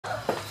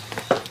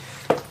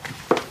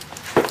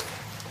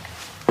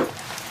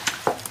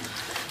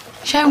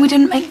Shame we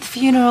didn't make the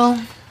funeral.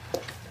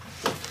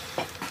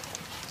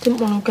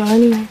 Didn't want to go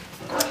anyway.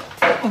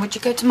 Or would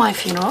you go to my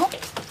funeral?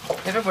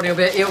 Everybody will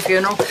be at your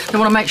funeral. They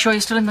want to make sure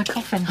you're still in the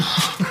coffin.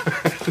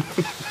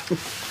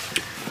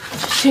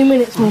 2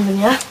 minutes, Morgan,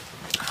 yeah?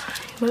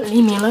 You won't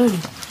leave me alone.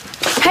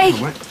 Hey,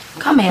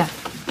 come here.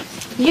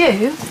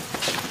 You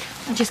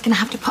are just going to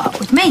have to put up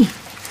with me.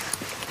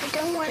 I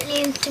don't want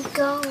Liam to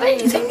go.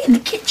 Hey, he's only in the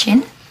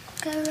kitchen.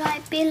 Go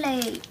right,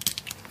 Billy.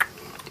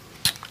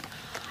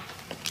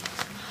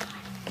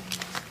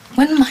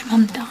 When my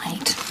mum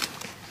died,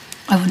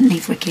 I wouldn't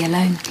leave Ricky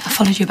alone. I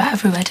followed you about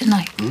everywhere, didn't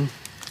I?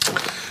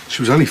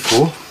 She was only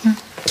 4.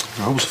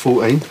 I was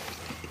 14.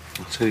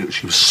 I tell you,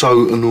 she was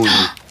so annoying.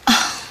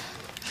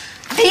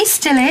 He's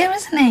still here,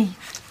 isn't he?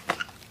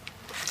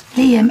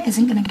 Liam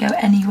isn't going to go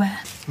anywhere.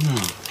 No,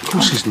 of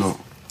course he's not.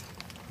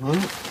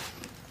 Right?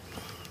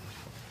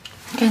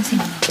 Go and see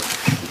Mum.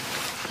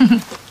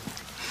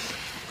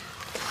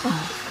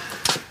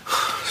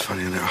 It's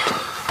funny, isn't it?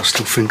 I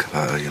still think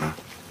about her, you know.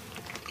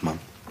 Mum.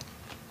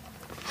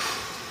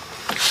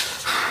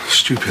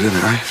 Stupid, isn't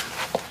it, eh?